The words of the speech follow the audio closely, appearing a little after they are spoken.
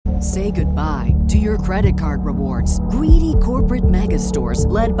Say goodbye to your credit card rewards. Greedy corporate mega stores,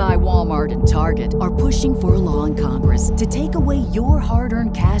 led by Walmart and Target, are pushing for a law in Congress to take away your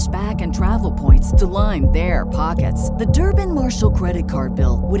hard-earned cash back and travel points to line their pockets. The Durbin-Marshall credit card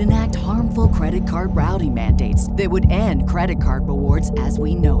bill would enact harmful credit card routing mandates that would end credit card rewards as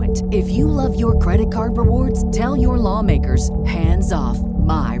we know it. If you love your credit card rewards, tell your lawmakers, hands off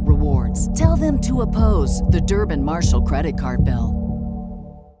my rewards. Tell them to oppose the Durbin-Marshall credit card bill.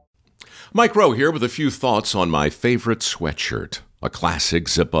 Mike Rowe here with a few thoughts on my favorite sweatshirt, a classic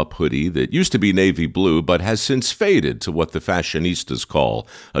zip-up hoodie that used to be navy blue but has since faded to what the fashionistas call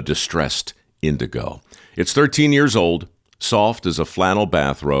a distressed indigo. It's 13 years old, soft as a flannel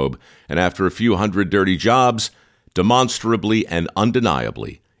bathrobe, and after a few hundred dirty jobs, demonstrably and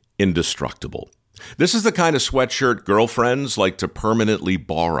undeniably indestructible. This is the kind of sweatshirt girlfriends like to permanently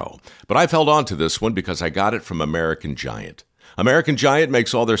borrow, but I've held on to this one because I got it from American Giant. American Giant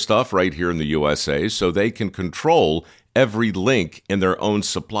makes all their stuff right here in the USA so they can control every link in their own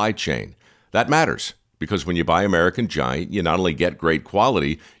supply chain. That matters because when you buy American Giant, you not only get great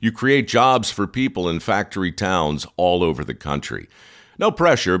quality, you create jobs for people in factory towns all over the country. No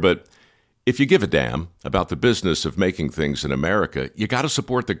pressure, but if you give a damn about the business of making things in America, you got to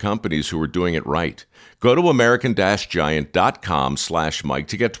support the companies who are doing it right. Go to american-giant.com/Mike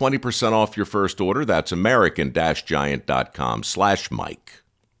to get 20% off your first order. That's american-giant.com/Mike.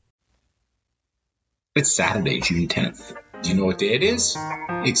 It's Saturday, June 10th. Do you know what day it is?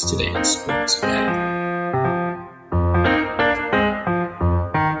 It's today in Sports Day.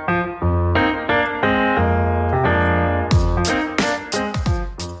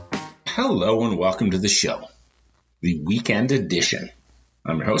 Hello and welcome to the show, the weekend edition.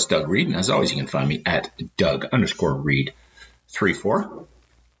 I'm your host, Doug Reed, and as always, you can find me at Doug_Reed34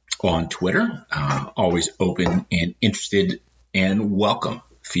 on Twitter. Always open and interested and welcome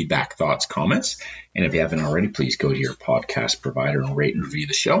feedback, thoughts, comments. And if you haven't already, please go to your podcast provider and rate and review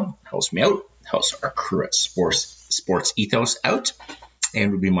the show. Helps me out, helps our crew at Sports Ethos out,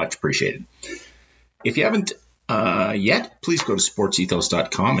 and would be much appreciated. If you haven't yet, please go to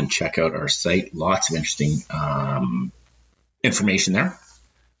sportsethos.com and check out our site. Lots of interesting information there,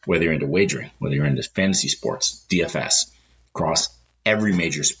 whether you're into wagering, whether you're into fantasy sports, DFS, across every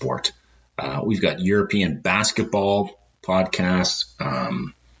major sport. We've got European basketball podcasts.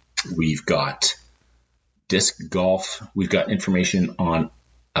 We've got disc golf. We've got information on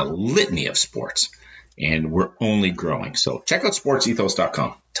a litany of sports, and we're only growing. So check out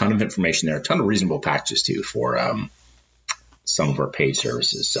sportsethos.com. Ton of information there, a ton of reasonable packages too for some of our paid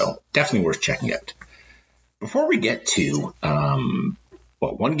services. So definitely worth checking out. Before we get to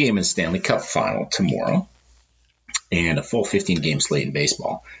one game in Stanley Cup final tomorrow and a full 15-game slate in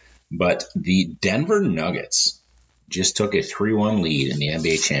baseball, but the Denver Nuggets just took a 3-1 lead in the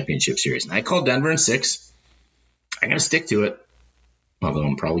NBA Championship Series. And I called Denver in 6. I'm going to stick to it, although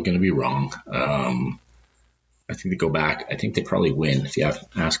I'm probably going to be wrong. I think they go back. I think they probably win. If you have to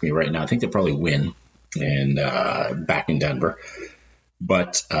ask me right now, I think they probably win and back in Denver.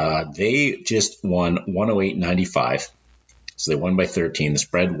 But they just won 108-95. So they won by 13. The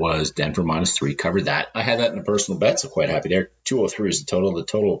spread was Denver -3. Covered that. I had that in a personal bet, so quite happy there. 203 is the total. The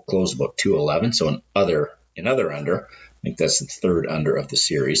total closed about 211. So another under. I think that's the third under of the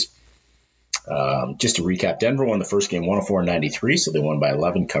series. Just to recap, Denver won the first game 104-93, so they won by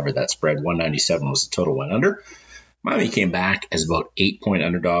 11, covered that spread. 197 was the total, went under. Miami came back as about 8-point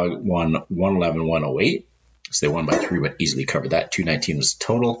underdog, won 111-108, so they won by 3, but easily covered that. 219 was the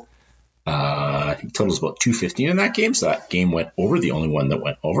total. I think the total was about 215 in that game, so that game went over, the only one that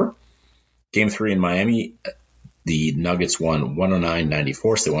went over. Game 3 in Miami, the Nuggets won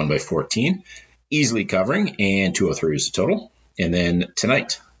 109-94, so they won by 14, easily covering, and 203 was the total. And then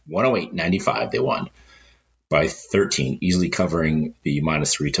tonight, 108-95, they won by 13, easily covering the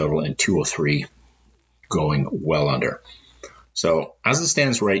 -3 total, and 203 going well under. So as it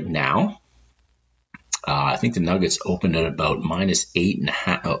stands right now, I think the Nuggets opened at about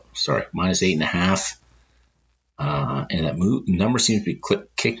 -8.5. And that number seems to be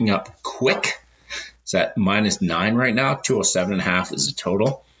kicking up quick. It's at -9 right now. 207.5 is the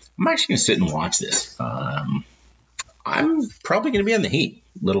total. I'm actually going to sit and watch this. I'm probably going to be on the heat.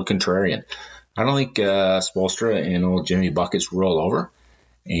 Little contrarian. I don't think Spoelstra and old Jimmy Buckets roll over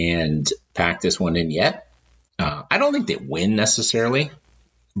and pack this one in yet. I don't think they win necessarily,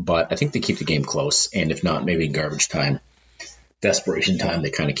 but I think they keep the game close. And if not, maybe in garbage time, desperation time,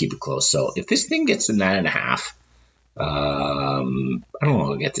 they kind of keep it close. So if this thing gets to 9.5, I don't know if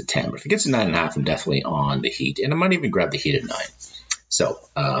it'll get to 10, but if it gets to 9.5, I'm definitely on the heat. And I might even grab the heat at 9. So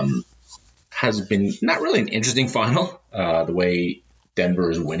has been not really an interesting final, the way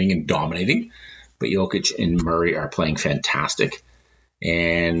Denver is winning and dominating, but Jokic and Murray are playing fantastic,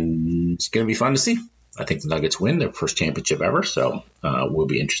 and it's going to be fun to see. I think the Nuggets win their first championship ever, so will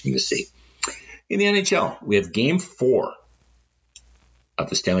be interesting to see. In the NHL, we have Game 4 of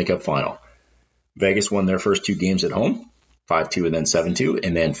the Stanley Cup Final. Vegas won their first 2 games at home, 5-2 and then 7-2,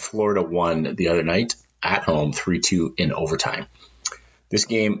 and then Florida won the other night at home, 3-2 in overtime. This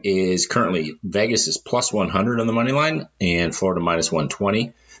game is currently, Vegas is plus 100 on the money line, and Florida minus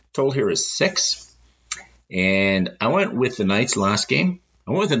 120. Total here is 6. And I went with the Knights last game.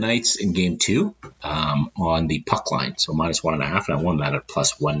 I went with the Knights in Game 2 on the puck line, so minus 1.5, and I won that at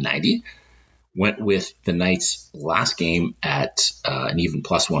plus 190. Went with the Knights last game at an even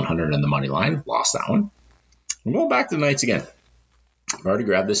plus 100 on the money line. Lost that one. I'm going back to the Knights again. I've already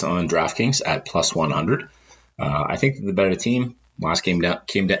grabbed this on DraftKings at plus 100. I think they're the better team. Last game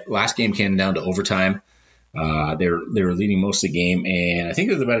came down to overtime. They were leading most of the game, and I think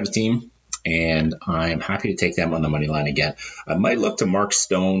they're the better team. And I'm happy to take them on the money line again. I might look to Mark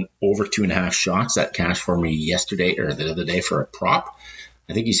Stone over 2.5 shots. That cashed for me yesterday or the other day for a prop.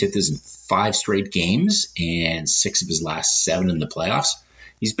 I think he's hit this in 5 straight games and 6 of his last 7 in the playoffs.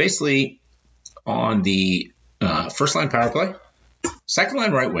 He's basically on the first line power play, second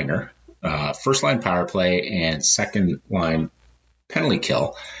line right winger, first line power play, and second line penalty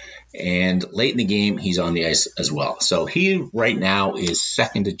kill. And late in the game, he's on the ice as well. So he right now is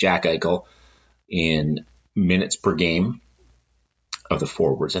second to Jack Eichel in minutes per game of the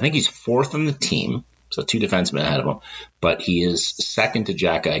forwards. I think he's 4th on the team. So 2 defensemen ahead of him, but he is second to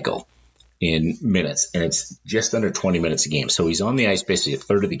Jack Eichel in minutes, and it's just under 20 minutes a game. So he's on the ice basically a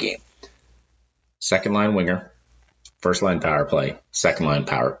third of the game. Second line winger, first line power play, second line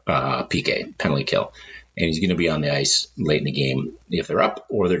power PK, penalty kill. And he's going to be on the ice late in the game if they're up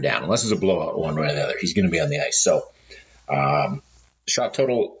or they're down. Unless it's a blowout one way or the other, he's going to be on the ice. So shot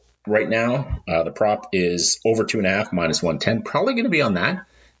total right now, the prop is over 2.5, minus 110. Probably going to be on that.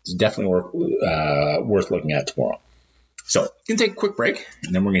 It's definitely worth looking at tomorrow. So, going to take a quick break,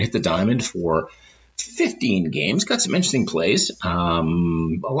 and then we're going to hit the diamond for 15 games. Got some interesting plays. A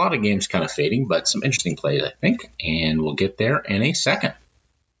lot of games kind of fading, but some interesting plays, I think. And we'll get there in a second.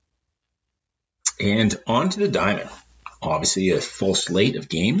 And on to the diamond. Obviously, a full slate of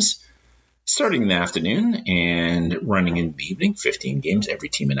games starting in the afternoon and running in the evening. 15 games, every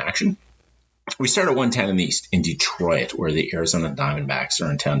team in action. We start at 110 in the East in Detroit, where the Arizona Diamondbacks are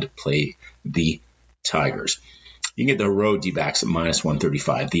in town to play the Tigers. You can get the road D-backs at minus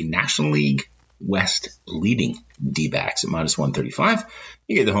 135. The National League West leading D-backs at minus 135.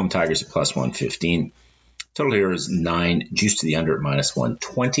 You get the home Tigers at plus 115. Total here is 9, juice to the under at minus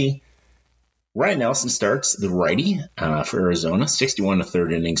 120. Ryan Nelson starts, the righty for Arizona, 61 to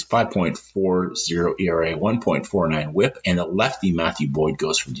third innings, 5.40 ERA, 1.49 whip, and the lefty Matthew Boyd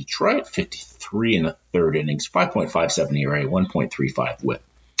goes from Detroit, 53 in the third innings, 5.57 ERA, 1.35 whip.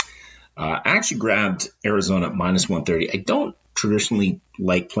 I actually grabbed Arizona at minus 130. I don't traditionally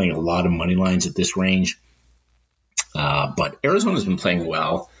like playing a lot of money lines at this range, but Arizona's been playing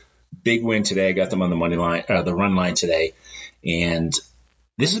well. Big win today. I got them on the money line, the run line today, and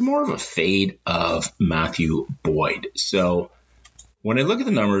this is more of a fade of Matthew Boyd. So when I look at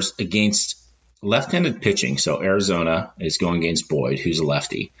the numbers against left-handed pitching, so Arizona is going against Boyd, who's a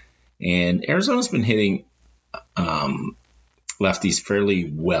lefty, and Arizona's been hitting lefties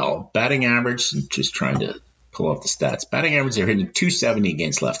fairly well. Batting average, just trying to pull up the stats. Batting average, they're hitting 270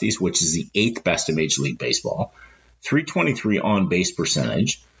 against lefties, which is the 8th best in Major League Baseball. 323 on-base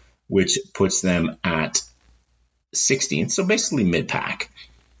percentage, which puts them at 16th, so basically mid-pack.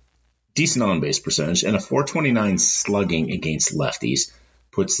 Decent on-base percentage, and a 429 slugging against lefties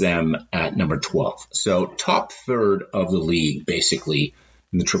puts them at number 12. So top third of the league, basically,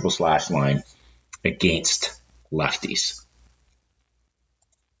 in the triple slash line against lefties.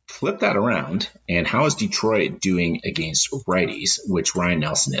 Flip that around, and how is Detroit doing against righties, which Ryan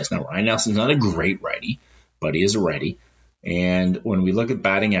Nelson is? Now, Ryan Nelson's not a great righty, but he is a righty. And when we look at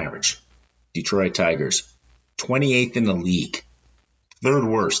batting average, Detroit Tigers, 28th in the league. Third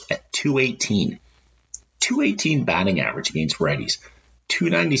worst at 218. 218 batting average against righties.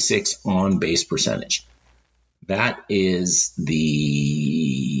 296 on-base percentage. That is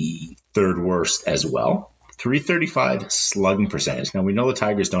the third worst as well. 335 slugging percentage. Now, we know the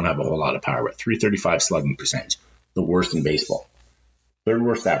Tigers don't have a whole lot of power, but 335 slugging percentage. The worst in baseball. Third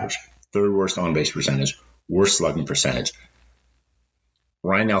worst average. Third worst on-base percentage. Worst slugging percentage.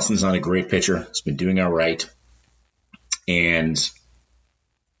 Ryan Nelson's not a great pitcher. He's been doing all right. And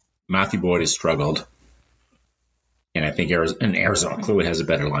Matthew Boyd has struggled. And I think Arizona clearly has a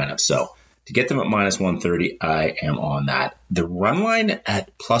better lineup. So To get them at minus 130, I am on that. The run line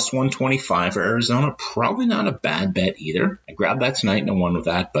at plus 125 for Arizona, probably not a bad bet either. I grabbed that tonight and I won with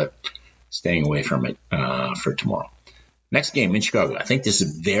that, but staying away from it for tomorrow. Next game in Chicago. I think this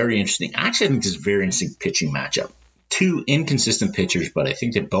is very interesting. Actually, I think this is a very interesting pitching matchup. Two inconsistent pitchers, but I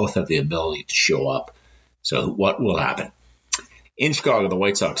think they both have the ability to show up. So what will happen? In Chicago, the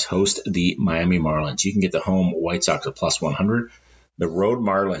White Sox host the Miami Marlins. You can get the home White Sox at plus 100. The road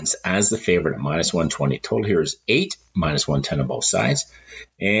Marlins as the favorite at minus 120. Total here is 8, minus 110 on both sides.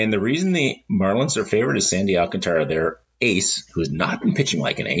 And the reason the Marlins are favored is Sandy Alcantara, their ace, who has not been pitching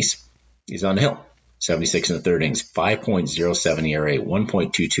like an ace. He's on the hill. 76 in the third innings, 5.07 ERA,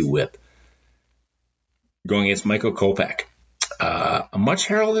 1.22 whip. Going against Michael Kopech, a much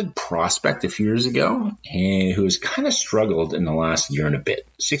heralded prospect a few years ago, and who has kind of struggled in the last year and a bit.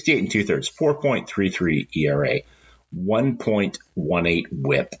 68 and two-thirds, 4.33 ERA, 1.18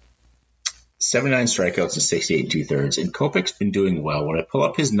 whip, 79 strikeouts and 68 and two-thirds. And Kopech's been doing well. When I pull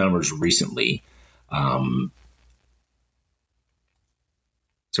up his numbers recently, the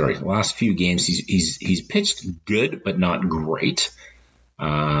last few games, he's pitched good, but not great.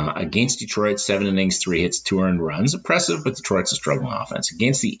 Against Detroit, 7 innings, 3 hits, 2 earned runs. Impressive, but Detroit's a struggling offense.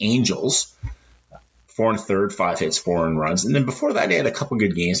 Against the Angels, 4 1/3, 5 hits, 4 earned runs. And then before that, he had a couple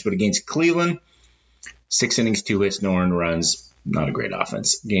good games. But against Cleveland, 6 innings, 2 hits, no earned runs. Not a great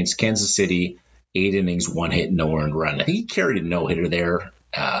offense. Against Kansas City, 8 innings, 1 hit, no earned run. I think he carried a no-hitter there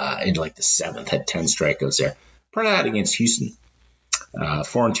into like the 7th, had 10 strikeouts there. Part of that against Houston,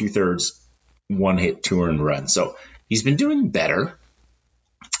 4 2/3, 1 hit, 2 earned runs. So he's been doing better.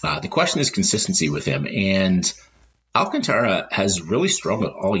 The question is consistency with him, and Alcantara has really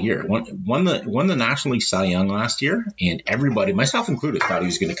struggled all year. Won the National League Cy Young last year, and everybody, myself included, thought he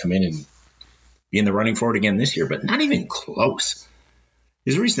was going to come in and be in the running for it again this year, but not even close.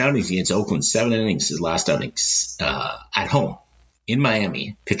 His recent outings against Oakland, 7 innings, his last outings at home in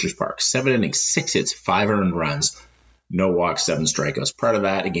Miami, Pitchers Park, 7 innings, 6 hits, 5 earned runs, no walks, 7 strikeouts. Part of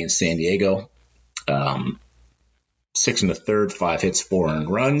that against San Diego, 6 1/3, 5 hits, 4 earned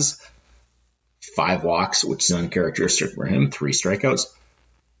runs, 5 walks, which is uncharacteristic for him, 3 strikeouts.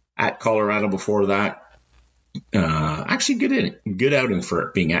 At Colorado before that, actually good outing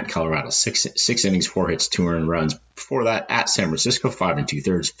for being at Colorado. 6 innings, 4 hits, 2 earned runs. Before that, at San Francisco, 5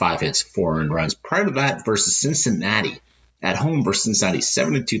 2/3, 5 hits, 4 earned runs. Prior to that, versus Cincinnati, at home versus Cincinnati,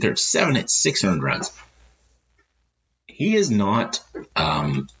 7 2/3, 7 hits, 6 earned runs. He has not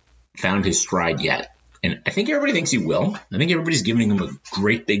found his stride yet. And I think everybody thinks he will. I think everybody's giving him a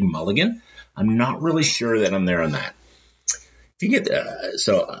great big mulligan. I'm not really sure that I'm there on that. If you get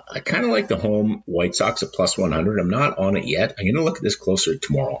so I kind of like the home White Sox at plus 100. I'm not on it yet. I'm going to look at this closer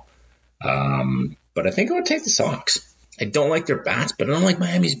tomorrow. But I think I would take the Sox. I don't like their bats, but I don't like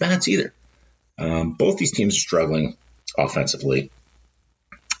Miami's bats either. Both these teams are struggling offensively.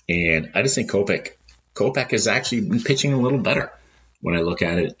 And I just think Kopech has actually been pitching a little better when I look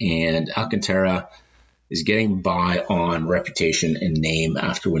at it. And Alcantara is getting by on reputation and name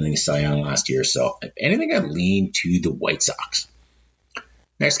after winning the Cy Young last year. So if anything, I lean to the White Sox.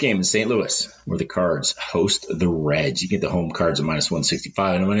 Next game in St. Louis, where the Cards host the Reds. You get the home Cards at minus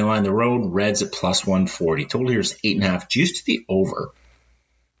 165. And when you line the road, Reds at plus 140. Total here is 8.5, juice to the over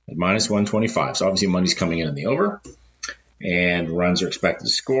at minus 125. So obviously money's coming in the over. And runs are expected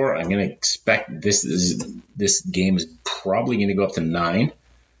to score. I'm going to expect this game is probably going to go up to 9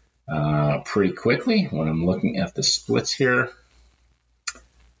 pretty quickly when I'm looking at the splits here.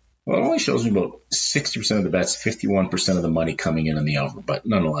 Well, it only shows me about 60% of the bets, 51% of the money coming in on the over. But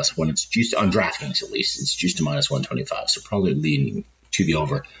nonetheless, when it's juiced on DraftKings, at least, it's juiced to minus 125. So probably leading to the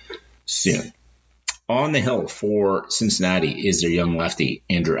over soon. On the hill for Cincinnati is their young lefty,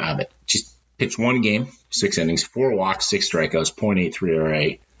 Andrew Abbott. Just pitched 1 game, 6 innings, 4 walks, 6 strikeouts, 0.83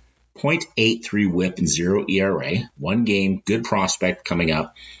 ERA, 0.83 whip, and 0 ERA. 1 game, good prospect coming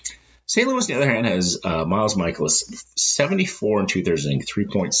up. St. Louis, on the other hand, has Miles Michaelis, 74 and 2/3 innings,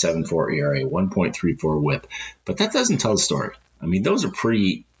 3.74 ERA, 1.34 whip. But that doesn't tell the story. I mean, those are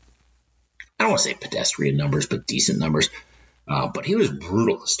pretty, I don't want to say pedestrian numbers, but decent numbers. But he was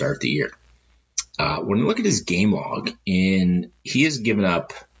brutal to start the year. When you look at his game log, he has given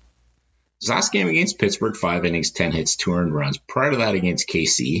up his last game against Pittsburgh, 5 innings, 10 hits, 2 earned runs. Prior to that, against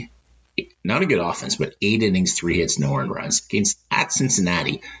KC, not a good offense, but 8 innings, 3 hits, no earned runs. At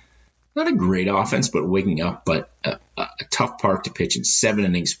Cincinnati, not a great offense, but waking up, but a tough park to pitch in. 7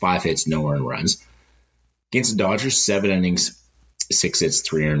 innings, 5 hits, no earned runs. Against the Dodgers, 7 innings, 6 hits,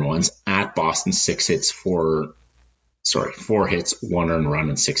 3 earned runs. At Boston, 4 hits, 1 earned run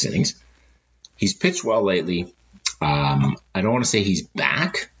in 6 innings. He's pitched well lately. I don't want to say he's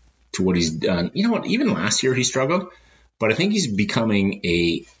back, to what he's done. You know what? Even last year he struggled, but I think he's becoming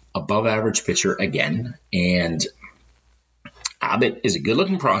a above average pitcher again. And Abbott is a good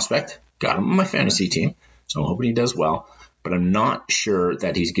looking prospect. Got him on my fantasy team, so I'm hoping he does well. But I'm not sure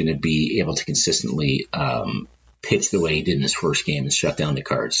that he's going to be able to consistently pitch the way he did in his first game and shut down the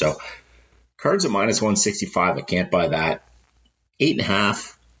Cards. So Cards at minus 165. I can't buy that.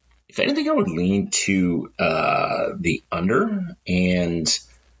 8.5. If anything, I would lean to the under. And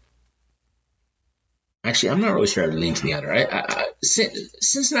actually, I'm not really sure I would lean to the under.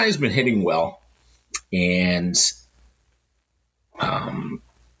 Cincinnati's been hitting well, and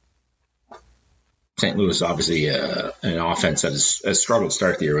St. Louis obviously an offense that has struggled to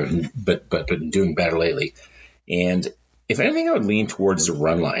start the year, but been doing better lately. And if anything, I would lean towards the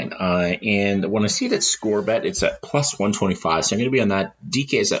run line. And when I see that score bet, it's at plus 125. So I'm going to be on that.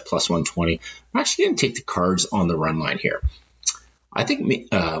 DK is at plus 120. I'm actually going to take the Cards on the run line here. I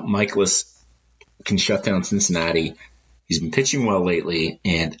think Michaelis can shut down Cincinnati. He's been pitching well lately,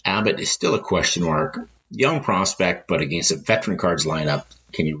 and Abbott is still a question mark. Young prospect, but against a veteran Cards lineup,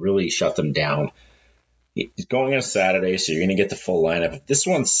 can he really shut them down? He's going on a Saturday, so you're going to get the full lineup. If this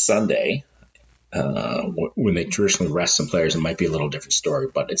one's Sunday, when they traditionally rest some players, it might be a little different story.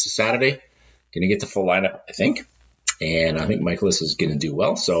 But it's a Saturday. Going to get the full lineup, I think. And I think Michaelis is going to do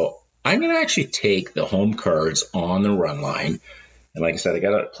well. So I'm going to actually take the home Cards on the run line. And like I said, I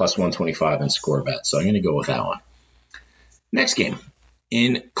got it at plus 125 in score bet. So I'm going to go with that one. Next game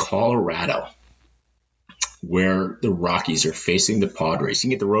in Colorado, where the Rockies are facing the Padres. You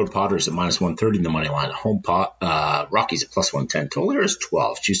can get the road Padres at minus 130 in the money line. Home Rockies at plus 110. Total here is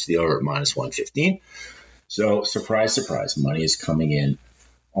 12. Choose the over at minus 115. So surprise, surprise, money is coming in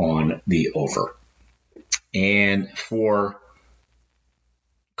on the over. And for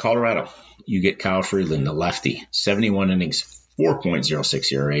Colorado, you get Kyle Freeland, the lefty. 71 innings,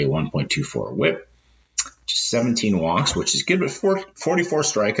 4.06 ERA, 1.24 whip. 17 walks, which is good, but 44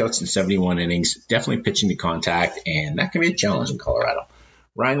 strikeouts in 71 innings. Definitely pitching to contact, and that can be a challenge in Colorado.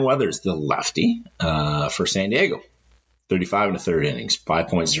 Ryan Weathers, the lefty for San Diego. 35 and a third innings,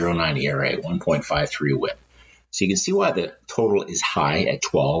 5.09 ERA, 1.53 whip. So you can see why the total is high at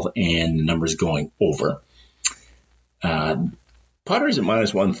 12 and the numbers going over. Padres at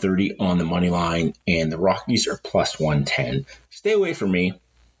minus 130 on the money line, and the Rockies are plus 110. Stay away from me.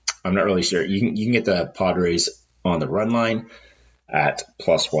 I'm not really sure. You can get the Padres on the run line at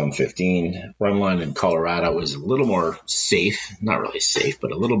plus 115. Run line in Colorado is a little more safe. Not really safe,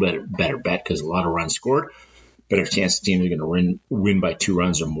 but a little bit better bet because a lot of runs scored. Better chance the teams are going to win by 2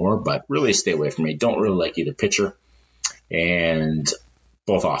 runs or more, but really stay away from me. Don't really like either pitcher. And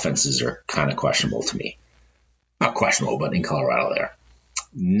both offenses are kind of questionable to me. Not questionable, but in Colorado there.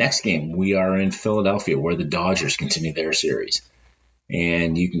 Next game, we are in Philadelphia, where the Dodgers continue their series.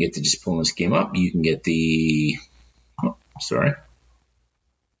 And you can get to just pulling this game up. You can get the,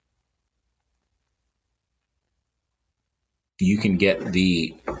 You can get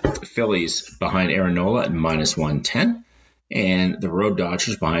the Phillies behind Aaron Nola at minus 110. And the road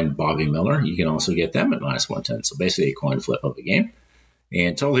Dodgers behind Bobby Miller. You can also get them at minus 110. So basically a coin flip of a game.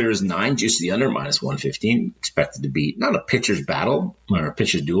 And total here is 9, just the under, minus 115. Expected to be not a pitcher's battle or a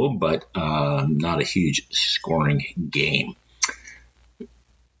pitcher's duel, but not a huge scoring game.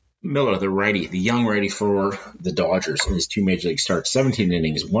 Miller, the righty, the young righty for the Dodgers in his 2 major league starts, 17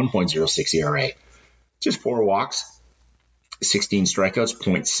 innings, 1.06 ERA, just 4 walks, 16 strikeouts,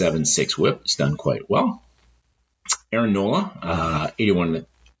 0.76 whip. It's done quite well. Aaron Nola, 81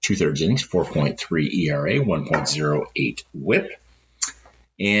 2/3 innings, 4.3 ERA, 1.08 whip.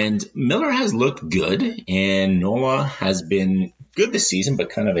 And Miller has looked good, and Nola has been good this season, but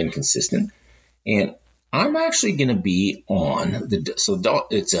kind of inconsistent. And I'm actually going to be on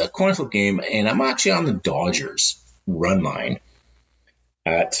it's a coin flip game, and I'm actually on the Dodgers run line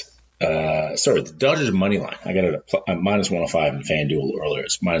at the Dodgers money line. I got it at minus 105 in FanDuel earlier.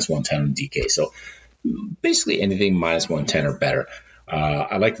 It's minus 110 in DK. So basically anything minus 110 or better.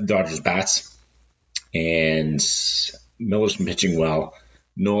 I like the Dodgers bats, and Miller's been pitching well.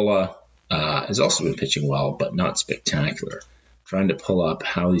 Nola has also been pitching well, but not spectacular. Trying to pull up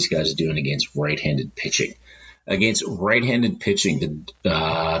how these guys are doing against right-handed pitching. Against right-handed pitching,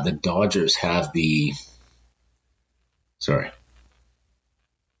 the Dodgers have the... Sorry.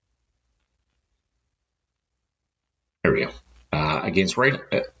 There we go. Against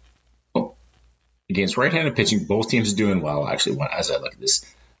right-handed pitching, both teams are doing well, actually, as I look at this.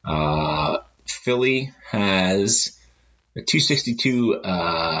 Philly has a 262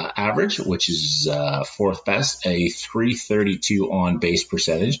 average, which is 4th best, a 332 on base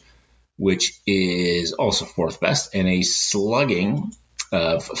percentage, which is also 4th best, and a slugging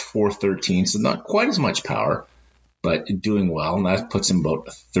of 413, so not quite as much power, but doing well, and that puts him about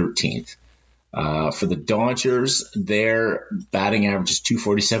 13th. For the Dodgers, their batting average is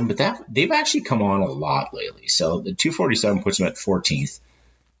 247, but they've actually come on a lot lately. So the 247 puts them at 14th,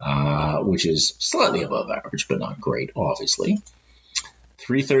 which is slightly above average, but not great, obviously.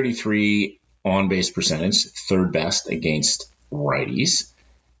 333 on-base percentage, third best against righties.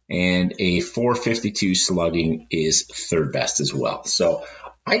 And a 452 slugging is third best as well. So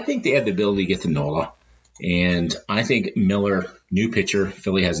I think they have the ability to get to Nola. And I think Miller, new pitcher,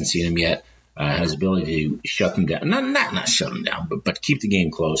 Philly hasn't seen him yet, has the ability to shut them down. Not shut them down, but keep the game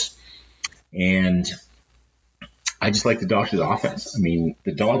close. And I just like the Dodgers' offense. I mean,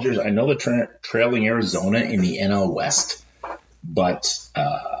 the Dodgers, I know they're trailing Arizona in the NL West, but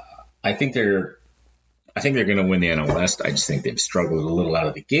I think they're going to win the NL West. I just think they've struggled a little out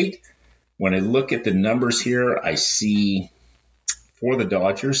of the gate. When I look at the numbers here, I see for the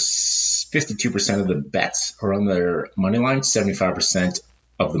Dodgers, 52% of the bets are on their money line, 75%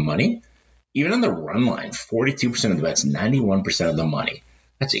 of the money. Even on the run line, 42% of the bets, 91% of the money.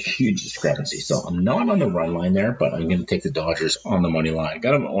 That's a huge discrepancy. So I'm not on the run line there, but I'm going to take the Dodgers on the money line. I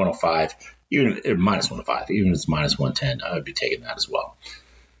got them at 105, even minus 105. Even if it's minus 110, I would be taking that as well.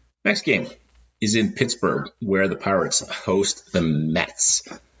 Next game is in Pittsburgh, where the Pirates host the Mets.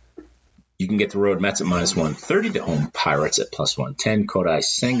 You can get the road Mets at minus 130 to home Pirates at plus 110. Kodai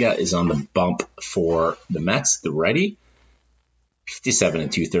Senga is on the bump for the Mets, the righty. 57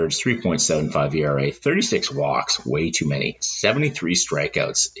 and 2/3, 3.75 ERA, 36 walks, way too many, 73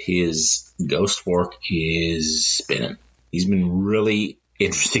 strikeouts. His ghost fork is spinning. He's been really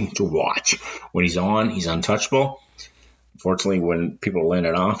interesting to watch. When he's on, he's untouchable. Unfortunately, when people are laying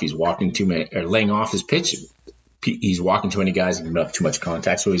it off, he's walking too many, or laying off his pitch. He's walking too many guys and giving up too much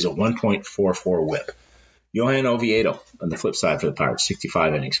contact, so he's a 1.44 whip. Johan Oviedo on the flip side for the Pirates,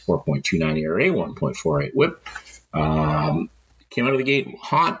 65 innings, 4.29 ERA, 1.48 whip. Came out of the gate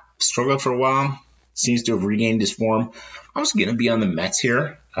hot, struggled for a while, seems to have regained his form. I was going to be on the Mets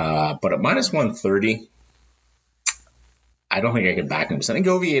here, but at minus 130, I don't think I can back him. I think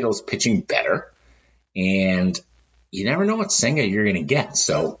Oviedo's pitching better, and you never know what Senga you're going to get.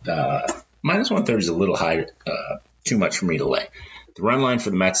 So minus 130 is a little high, too much for me to lay. The run line for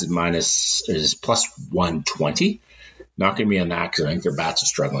the Mets is plus 120. Not going to be on that because I think their bats are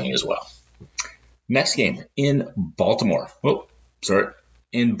struggling as well. Next game in Baltimore.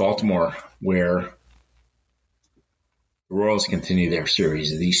 In Baltimore, where the Royals continue their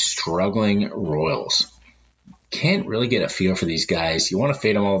series. These struggling Royals. Can't really get a feel for these guys. You want to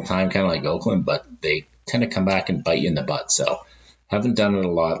fade them all the time, kind of like Oakland, but they tend to come back and bite you in the butt. So haven't done it a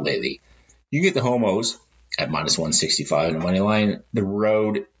lot lately. You get the Homos at minus 165 in the money line. The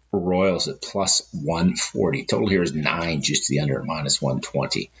road Royals at plus 140. Total here is 9, just to the under at minus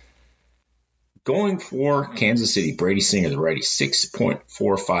 120. Going for Kansas City, Brady Singer, the righty,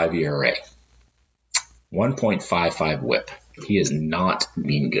 6.45 ERA, 1.55 whip. He has not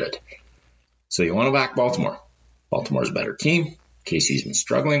been good. So you want to back Baltimore. Baltimore's a better team. KC's been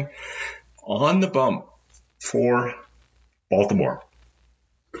struggling. On the bump for Baltimore,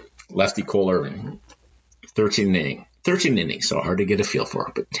 lefty Cole Irvin, 13 innings, so hard to get a feel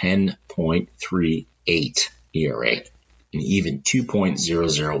for, but 10.38 ERA, and even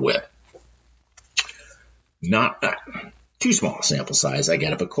 2.00 whip. Not too small a sample size, I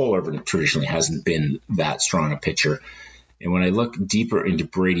get it, but Cole Irvin traditionally hasn't been that strong a pitcher. And when I look deeper into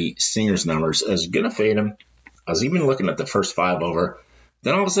Brady Singer's numbers, I was going to fade him. I was even looking at the first 5 over.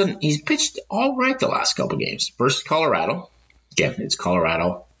 Then all of a sudden, he's pitched all right the last couple games. Versus Colorado. Again, it's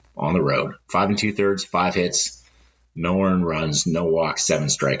Colorado on the road. 5 2/3, 5 hits, no earned runs, no walks, 7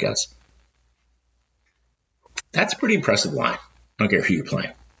 strikeouts. That's a pretty impressive line. I don't care who you're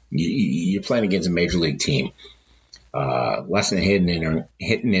playing. You're playing against a major league team. Less than a hit an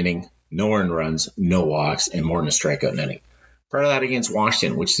inning, no earned runs, no walks, and more than a strikeout inning. Part of that against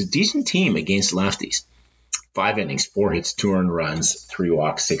Washington, which is a decent team against lefties. 5 innings, 4 hits, 2 earned runs, 3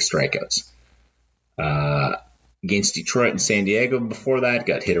 walks, 6 strikeouts. Against Detroit and San Diego before that,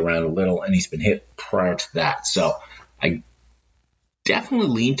 got hit around a little, and he's been hit prior to that. So I definitely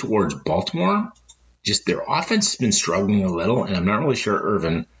lean towards Baltimore. Just their offense has been struggling a little, and I'm not really sure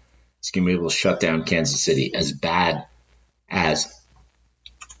Irvin is going to be able to shut down Kansas City as bad as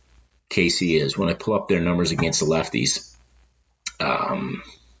KC is. When I pull up their numbers against the lefties,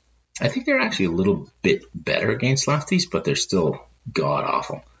 I think they're actually a little bit better against lefties, but they're still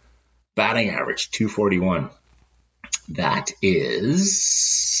god-awful. Batting average, 241. That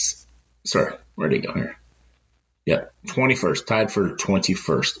is... Sorry, where did he go here? Yep, 21st, tied for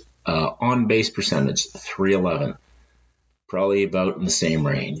 21st. On-base percentage, 311. probably about in the same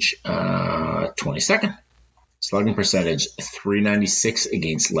range. 22nd. Slugging percentage, .396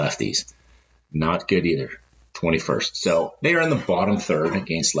 against lefties. Not good either. 21st. So they are in the bottom third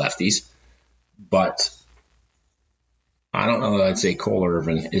against lefties. But I don't know that I'd say Cole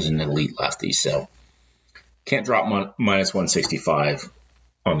Irvin is an elite lefty. So can't drop minus 165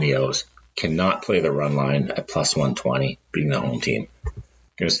 on the O's. Cannot play the run line at plus 120, being the home team.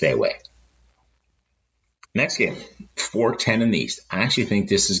 Going to stay away. Next game, 4-10 in the East. I actually think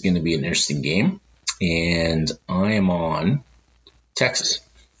this is going to be an interesting game. And I am on Texas,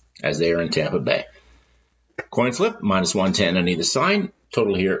 as they are in Tampa Bay. Coin flip, minus 110 on either side.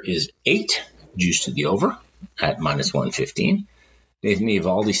 Total here is 8, juice to the over at minus 115. Nathan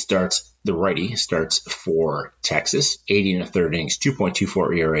Eovaldi starts, the righty, starts for Texas. 80 and a third innings,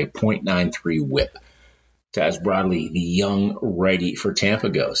 2.24 ERA, .93 whip. Taz Bradley, the young righty for Tampa,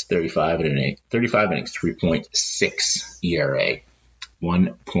 goes 35 innings, 3.6 ERA,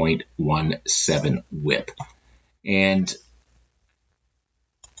 1.17 whip. And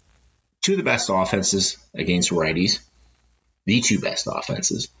two of the best offenses against righties, the two best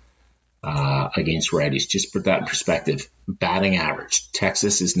offenses against righties. Just put that in perspective. Batting average,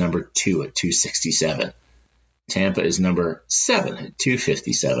 Texas is number 2 at 267. Tampa is number 7 at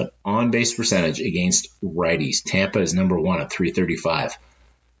 257. On-base percentage against righties, Tampa is number 1 at 335.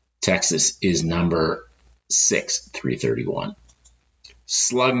 Texas is number 6 at 331.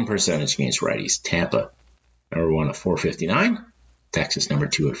 Slugging percentage against righties, Tampa number 1 at 459. Texas number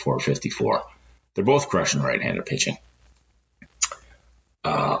 2 at 454. They're both crushing right-handed pitching.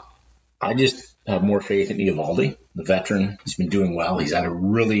 I just have more faith in Eovaldi, the veteran. He's been doing well. He's had a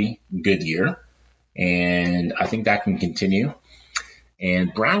really good year, and I think that can continue.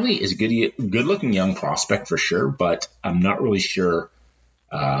 And Bradley is a good-looking young prospect for sure, but I'm not really sure.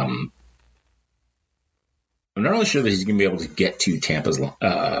 I'm not really sure that he's going to be able to get to Tampa's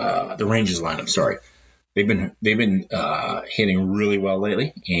the Rangers lineup. Sorry, they've been hitting really well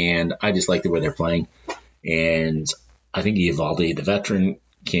lately, and I just like the way they're playing. And I think Eovaldi, the veteran,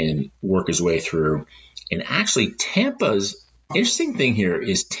 can work his way through. And actually, Tampa's interesting thing here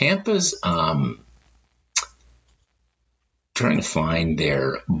is Tampa's trying to find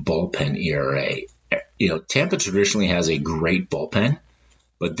their bullpen ERA. You know, Tampa traditionally has a great bullpen,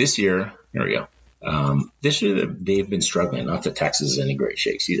 but this year, here we go. This year they've been struggling. Not that Texas is any great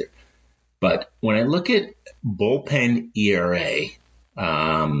shakes either. But when I look at bullpen ERA,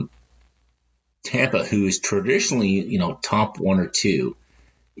 Tampa, who is traditionally, top 1 or 2,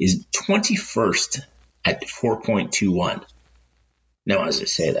 is 21st at 4.21. Now, as I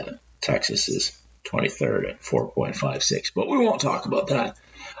say that, Texas is 23rd at 4.56, but we won't talk about that.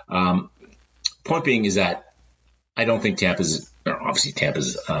 Point being is that I don't think Tampa's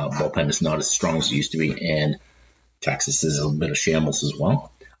bullpen is not as strong as it used to be, and Texas is a little bit of shambles as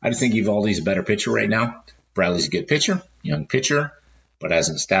well. I just think Eovaldi's a better pitcher right now. Bradley's a good pitcher, young pitcher, but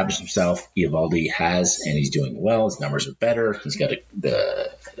hasn't established himself. Eovaldi has, and he's doing well. His numbers are better. He's got the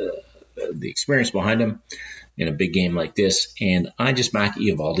experience behind him in a big game like this, and I just back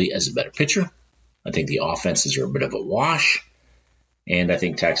Eovaldi as a better pitcher. I think the offenses are a bit of a wash, and I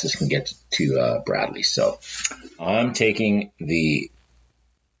think Texas can get to Bradley. So I'm taking the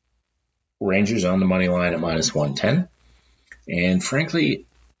Rangers on the money line at minus 110, and frankly,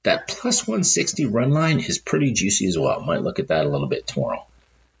 that plus 160 run line is pretty juicy as well. Might look at that a little bit tomorrow.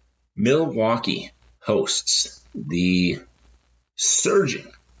 Milwaukee hosts the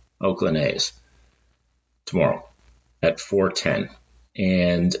surging Oakland A's tomorrow at 4:10.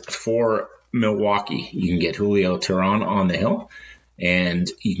 And for Milwaukee, you can get Julio Teheran on the hill, and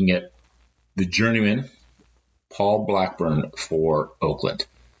you can get the journeyman Paul Blackburn for Oakland.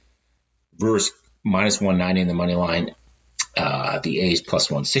 Brewers minus 190 in the money line. The A's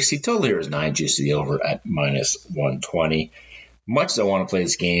plus 160. Total here is 9, juice to the over at minus 120. Much as I want to play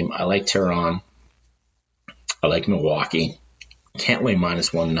this game, I like Teheran. I like Milwaukee. Can't lay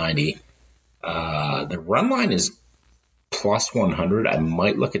minus 190. The run line is plus 100. I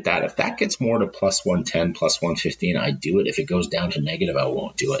might look at that. If that gets more to plus 110, plus 115, I do it. If it goes down to negative, I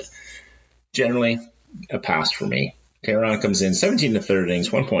won't do it. Generally, a pass for me. Teheran comes in 17 and a third innings,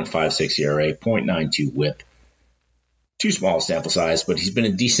 1.56 ERA, .92 whip. Too small sample size, but he's been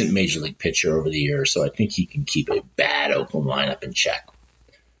a decent major league pitcher over the years, so I think he can keep a bad Oakland lineup in check.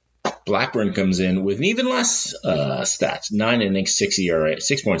 Blackburn comes in with an even less stats. 9 innings, 6 ERA,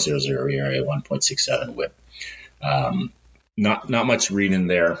 6.00 ERA, 1.67 whip. Not much reading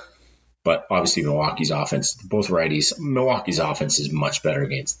there, but obviously Milwaukee's offense, both righties, Milwaukee's offense is much better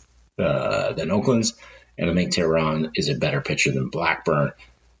against than Oakland's, and I think Teheran is a better pitcher than Blackburn,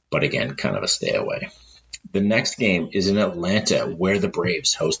 but again, kind of a stay away. The next game is in Atlanta, where the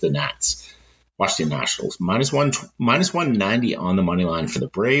Braves host the Nats. Washington Nationals, minus 190 on the money line for the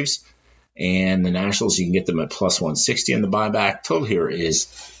Braves. And the Nationals, you can get them at plus 160 on the buyback. Total here is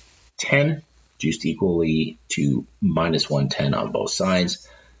 10, juiced equally to minus 110 on both sides.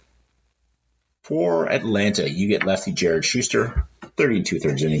 For Atlanta, you get lefty Jared Schuster, 30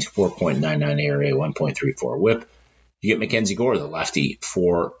 2/3 innings, 4.99 ERA, 1.34 whip. You get Mackenzie Gore, the lefty,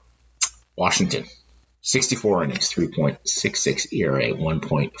 for Washington, 64 innings, 3.66 ERA,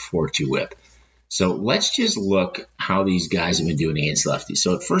 1.42 whip. So let's just look how these guys have been doing against lefties.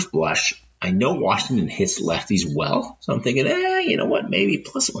 So at first blush, I know Washington hits lefties well. So I'm thinking, you know what, maybe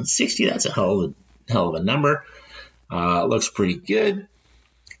plus 160, that's a hell of a number. Looks pretty good.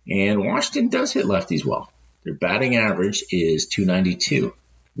 And Washington does hit lefties well. Their batting average is .292,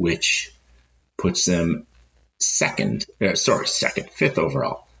 which puts them fifth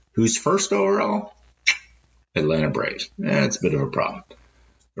overall. Who's first overall? Atlanta Braves. That's a bit of a problem.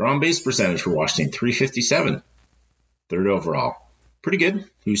 Their on-base percentage for Washington, .357, third overall. Pretty good.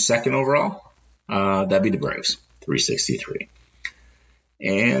 Who's second overall? That'd be the Braves, .363.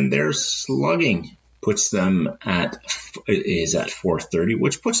 And their slugging puts them at .430,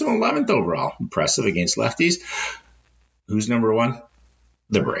 which puts them 11th overall. Impressive against lefties. Who's number one?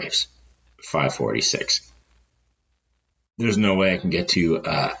 The Braves, .546. There's no way I can get to.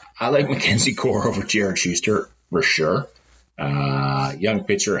 I like Mackenzie Gore over Jared Schuster for sure. Young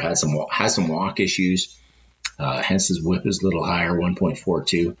pitcher has some walk issues. Hence his whip is a little higher,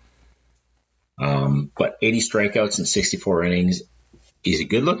 1.42. But 80 strikeouts in 64 innings. He's a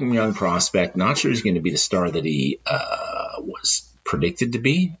good-looking young prospect. Not sure he's going to be the star that he was predicted to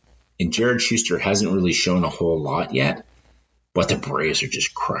be. And Jared Schuster hasn't really shown a whole lot yet. But the Braves are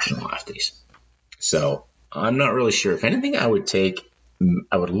just crushing lefties. So I'm not really sure. If anything, I would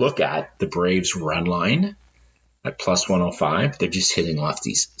look at the Braves run line at plus 105. They're just hitting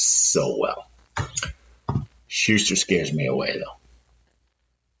lefties so well. Schuster scares me away, though.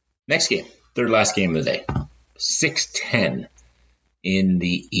 Next game, third last game of the day. 6:10 in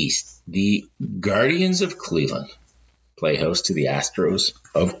the East. The Guardians of Cleveland play host to the Astros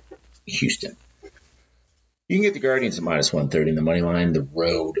of Houston. You can get the Guardians at minus 130 in the money line. The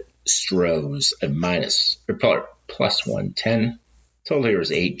road Stros at plus 110. Total here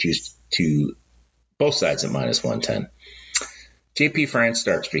is 8, juiced to both sides at minus 110. JP France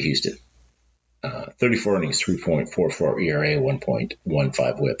starts for Houston. 34 innings, 3.44 ERA,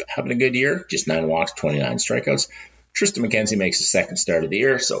 1.15 whip. Having a good year, just 9 walks, 29 strikeouts. Tristan McKenzie makes his second start of the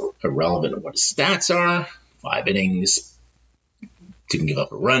year, so irrelevant of what his stats are. 5 innings, didn't give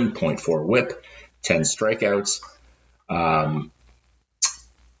up a run, 0.4 whip, 10 strikeouts.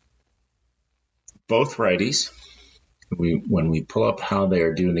 Both righties, when we pull up how they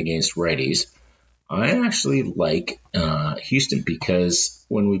are doing against righties, I actually like Houston because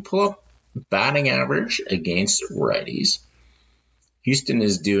when we pull up batting average against righties, Houston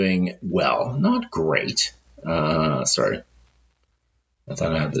is doing well, not great. Sorry, I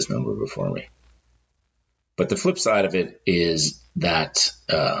thought I had this number before me. But the flip side of it is that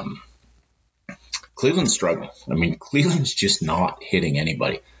Cleveland's struggling. I mean, Cleveland's just not hitting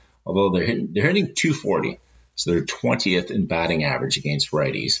anybody. Although they're hitting .240, so they're 20th in batting average against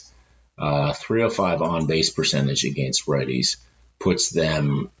righties. 305 on-base percentage against righties puts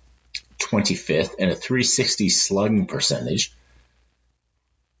them 25th, and a 360 slugging percentage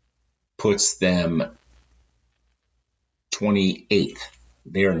puts them 28th.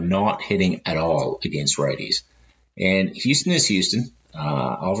 They are not hitting at all against righties. And Houston is Houston.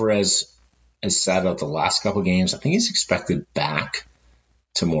 Alvarez has sat out the last couple games. I think he's expected back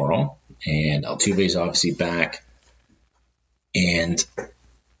tomorrow. And Altuve is obviously back. And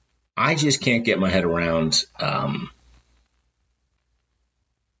I just can't get my head around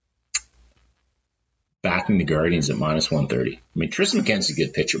backing the Guardians at minus 130. I mean, Tristan McKenzie's a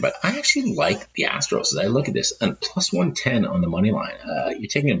good pitcher, but I actually like the Astros as I look at this. And plus 110 on the money line. You're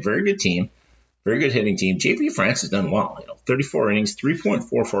taking a very good team, very good hitting team. JP France has done well. 34 innings,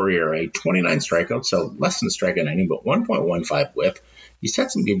 3.44 ERA, 29 strikeouts, so less than a strikeout inning, but 1.15 whip. He's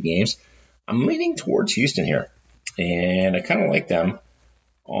had some good games. I'm leaning towards Houston here, and I kind of like them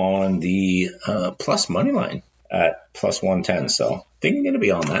on the plus money line at plus 110. So I think I'm going to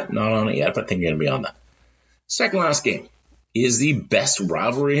be on that. Not on it yet, but I think I'm going to be on that. Second last game is the best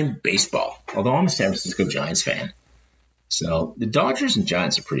rivalry in baseball, although I'm a San Francisco Giants fan. So the Dodgers and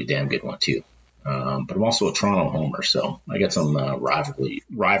Giants are a pretty damn good one, too. But I'm also a Toronto homer, so I got some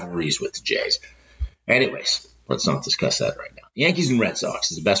rivalries with the Jays. Anyways, let's not discuss that right now. Yankees and Red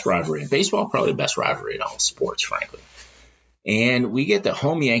Sox is the best rivalry in baseball, probably the best rivalry in all sports, frankly. And we get the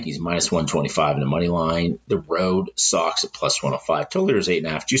home Yankees minus 125 in the money line. The road Sox at plus 105. Total here is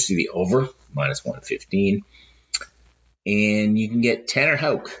 8.5. Just to the over, minus 115. And you can get Tanner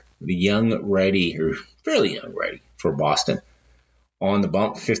Houck, the young righty, or fairly young righty for Boston, on the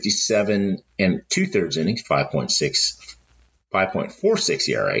bump, 57 and 2/3 innings, 5.46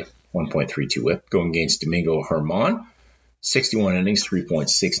 ERA, 1.32 whip, going against Domingo Germán, 61 innings,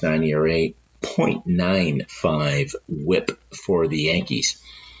 3.69 ERA, 0.95 whip for the Yankees.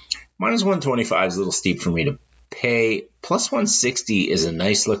 Minus 125 is a little steep for me to pay. Plus 160 is a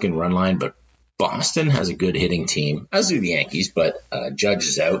nice looking run line, but Boston has a good hitting team, as do the Yankees, but Judge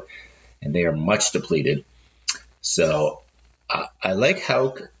is out, and they are much depleted. So I like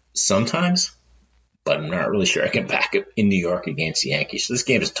Houck sometimes, but I'm not really sure I can back it in New York against the Yankees. So this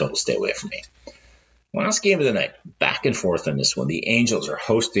game is a total stay away from me. Last game of the night, back and forth on this one. The Angels are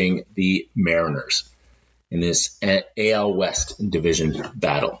hosting the Mariners in this AL West division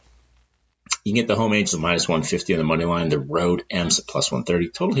battle. You can get the home Angels minus 150 on the money line. The road M's at plus 130.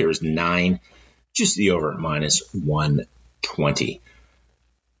 Total here is 9, just the over at minus 120.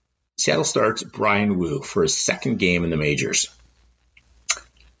 Seattle starts Brian Wu for his second game in the majors.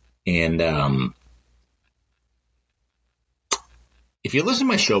 And if you listen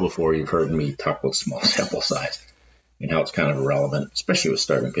to my show before, you've heard me talk about small sample size and how it's kind of irrelevant, especially with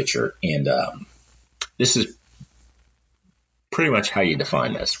starting pitcher. And this is pretty much how you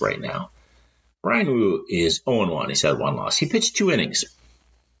define this right now. Brian Wu is 0-1. He's had one loss. He pitched 2 innings.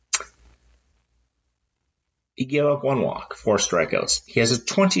 He gave up 1 walk, 4 strikeouts. He has a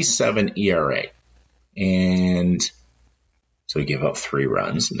 27 ERA. And so he gave up 3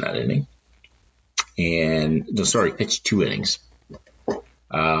 runs in that inning. And, he pitched 2 innings.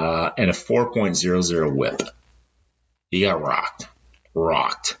 And a 4.00 whip. He got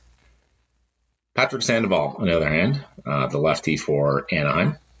rocked. Patrick Sandoval, on the other hand, the lefty for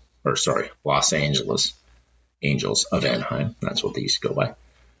Los Angeles Angels of Anaheim. That's what they used to go by.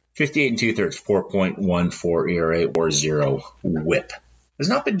 58 and 2/3, 4.14 ERA or 0 whip. Has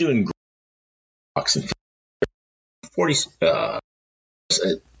not been doing great. 40,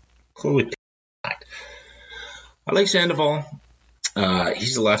 clearly packed. I like Sandoval.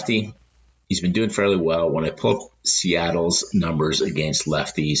 He's a lefty. He's been doing fairly well. When I pull up Seattle's numbers against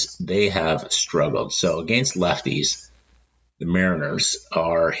lefties, they have struggled. So against lefties, the Mariners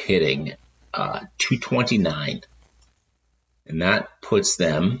are hitting 229. And that puts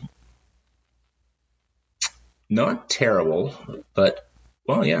them not terrible, but,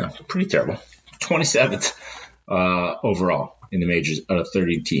 pretty terrible. 27th overall in the majors out of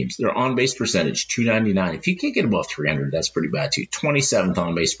 30 teams. Their on-base percentage, 299. If you can't get above 300, that's pretty bad too. 27th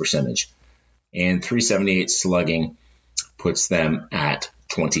on-base percentage. And 378 slugging puts them at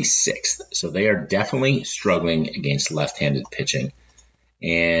 26th. So they are definitely struggling against left-handed pitching.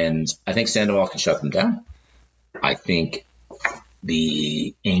 And I think Sandoval can shut them down. I think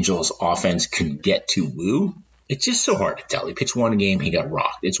the Angels offense can get to Wu. It's just so hard to tell. He pitched 1 game, he got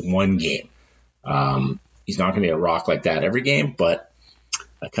rocked. It's 1 game. He's not going to be a rock like that every game, but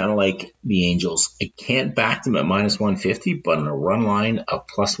I kind of like the Angels. I can't back them at minus 150, but on a run line of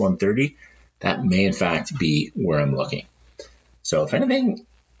plus 130, that may in fact be where I'm looking. So if anything,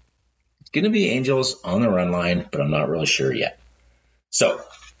 it's going to be Angels on the run line, but I'm not really sure yet. So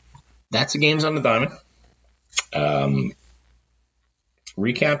that's the games on the diamond.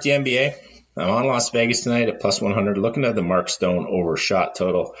 Recap the NBA. I'm on Las Vegas tonight at plus 100, looking at the Mark Stone overshot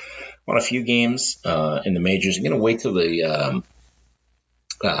total on a few games in the majors. I'm going to wait till the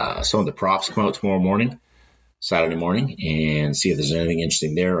some of the props come out tomorrow morning, Saturday morning, and see if there's anything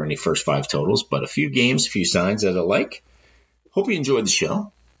interesting there or any first 5 totals. But a few games, a few signs that I like. Hope you enjoyed the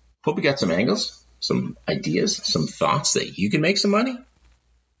show. Hope you got some angles, some ideas, some thoughts that you can make some money,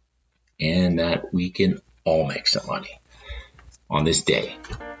 and that we can all make some money on this day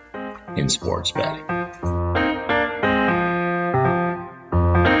in sports betting.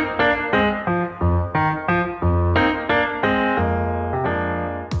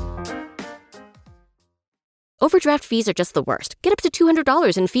 Overdraft fees are just the worst. Get up to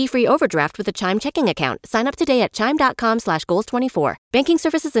 $200 in fee-free overdraft with a Chime checking account. Sign up today at chime.com/goals24. Banking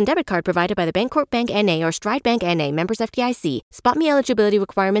services and debit card provided by the Bancorp Bank N.A. or Stride Bank N.A. Members FDIC. SpotMe eligibility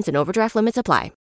requirements and overdraft limits apply.